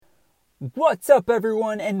What's up,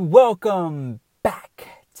 everyone, and welcome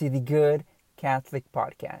back to the Good Catholic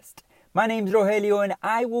Podcast. My name's Rogelio, and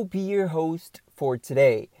I will be your host for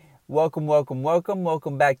today. Welcome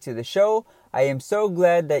back to the show. I am so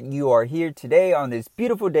glad that you are here today on this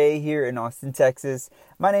beautiful day here in Austin, Texas.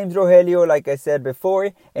 My name's Rogelio, like I said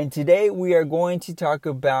before, and today we are going to talk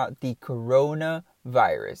about the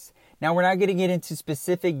coronavirus. Now, we're not going to get into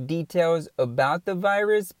specific details about the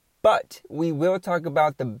virus, but we will talk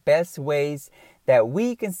about the best ways that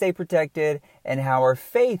we can stay protected and how our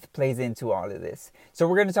faith plays into all of this. So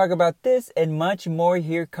we're going to talk about this and much more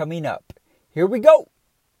here coming up. Here we go.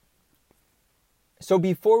 So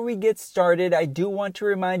before we get started, I do want to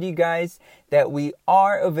remind you guys that we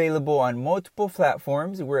are available on multiple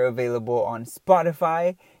platforms. We're available on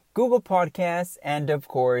Spotify, Google Podcasts, and of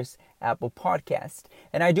course, Apple Podcast.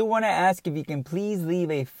 And I do want to ask if you can please leave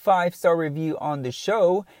a 5-star review on the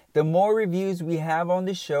show. The more reviews we have on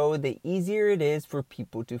the show, the easier it is for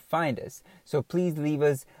people to find us. So please leave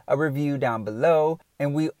us a review down below.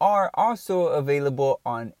 And we are also available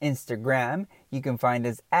on Instagram. You can find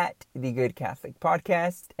us at The Good Catholic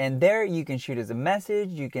Podcast. And there you can shoot us a message.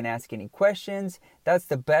 You can ask any questions. That's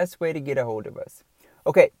the best way to get a hold of us.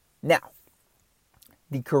 Okay, now,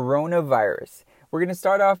 the coronavirus. We're going to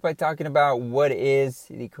start off by talking about what is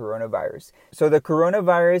the coronavirus. So the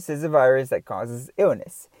coronavirus is a virus that causes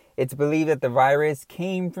illness. It's believed that the virus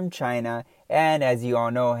came from China, and as you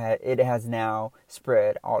all know, it has now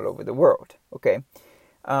spread all over the world. Okay,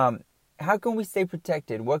 how can we stay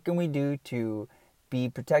protected? What can we do to be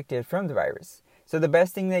protected from the virus? So the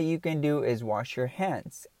best thing that you can do is wash your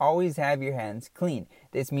hands. Always have your hands clean.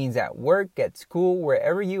 This means at work, at school,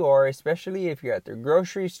 wherever you are, especially if you're at the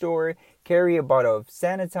grocery store, carry a bottle of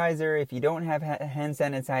sanitizer. If you don't have hand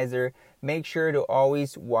sanitizer, make sure to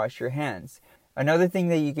always wash your hands. Another thing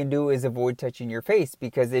that you can do is avoid touching your face,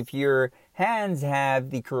 because if your hands have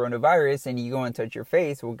the coronavirus and you go and touch your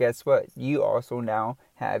face, well, guess what? You also now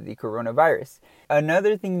have the coronavirus.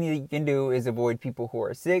 Another thing that you can do is avoid people who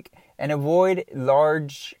are sick and avoid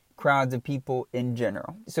large crowds of people in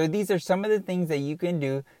general. So these are some of the things that you can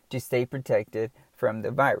do to stay protected from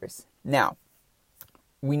the virus. Now,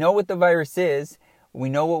 we know what the virus is. We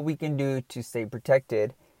know what we can do to stay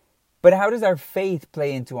protected. But how does our faith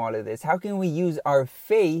play into all of this? How can we use our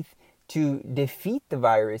faith to defeat the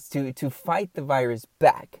virus, to fight the virus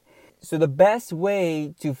back? So the best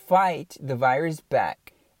way to fight the virus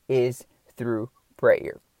back is through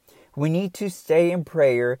prayer. We need to stay in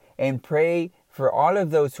prayer and pray for all of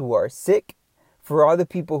those who are sick, for all the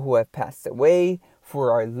people who have passed away,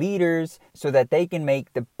 for our leaders, so that they can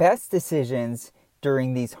make the best decisions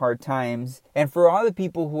during these hard times, and for all the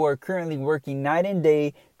people who are currently working night and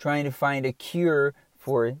day trying to find a cure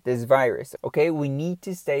for this virus. Okay, we need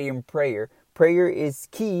to stay in prayer. Prayer is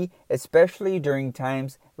key, especially during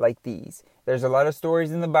times like these. There's a lot of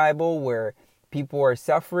stories in the Bible where people are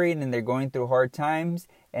suffering and they're going through hard times,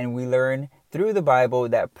 and we learn through the Bible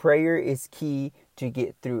that prayer is key to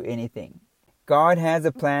get through anything. God has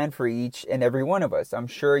a plan for each and every one of us. I'm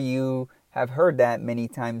sure you have heard that many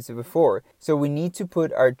times before. So we need to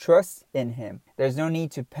put our trust in Him. There's no need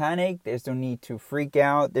to panic. There's no need to freak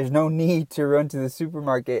out. There's no need to run to the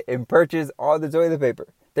supermarket and purchase all the toilet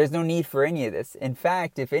paper. There's no need for any of this. In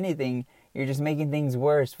fact, if anything, you're just making things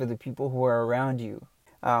worse for the people who are around you.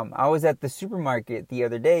 I was at the supermarket the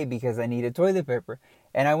other day because I needed toilet paper.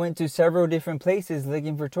 And I went to several different places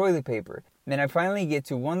looking for toilet paper. Then I finally get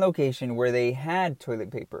to one location where they had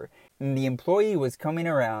toilet paper. And the employee was coming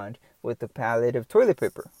around with a pallet of toilet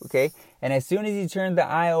paper, okay? And as soon as he turned the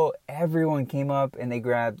aisle, everyone came up and they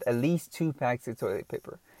grabbed at least 2 packs of toilet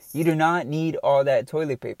paper. You do not need all that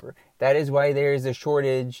toilet paper. That is why there is a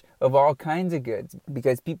shortage of all kinds of goods,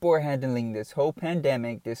 because people are handling this whole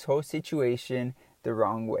pandemic, this whole situation the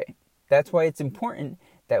wrong way. That's why it's important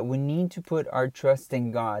that we need to put our trust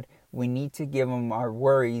in God. We need to give Him our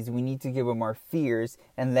worries. We need to give Him our fears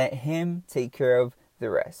and let Him take care of the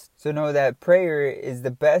rest. So know that prayer is the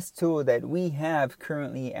best tool that we have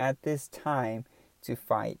currently at this time to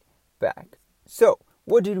fight back. So,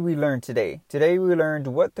 what did we learn today? Today we learned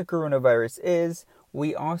what the coronavirus is.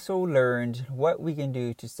 We also learned what we can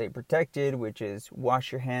do to stay protected, which is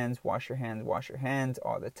wash your hands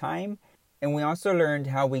all the time. And we also learned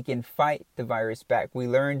how we can fight the virus back. We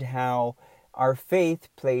learned how our faith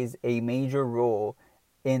plays a major role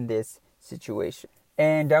in this situation.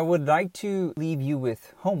 And I would like to leave you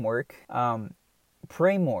with homework.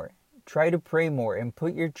 Pray more. Try to pray more and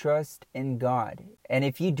put your trust in God. And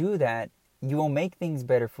if you do that, you will make things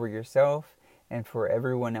better for yourself and for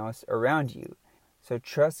everyone else around you. So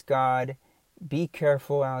trust God, be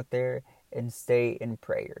careful out there, and stay in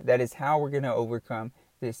prayer. That is how we're going to overcome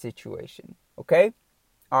this situation. Okay?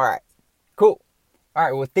 All right. Cool. All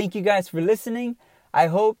right. Well, thank you guys for listening. I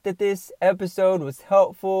hope that this episode was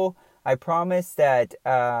helpful. I promise that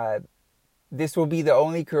this will be the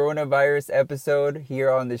only coronavirus episode here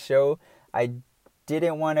on the show. I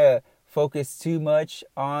didn't want to focus too much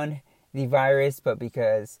on the virus, but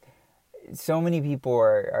because so many people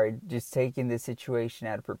are just taking this situation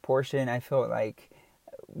out of proportion, I felt like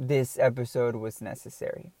this episode was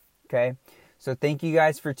necessary. Okay? So thank you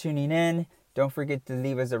guys for tuning in. Don't forget to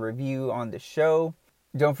leave us a review on the show.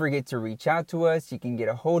 Don't forget to reach out to us. You can get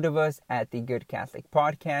a hold of us at the Good Catholic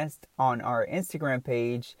Podcast on our Instagram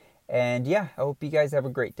page. And yeah, I hope you guys have a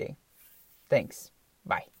great day. Thanks.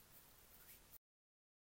 Bye.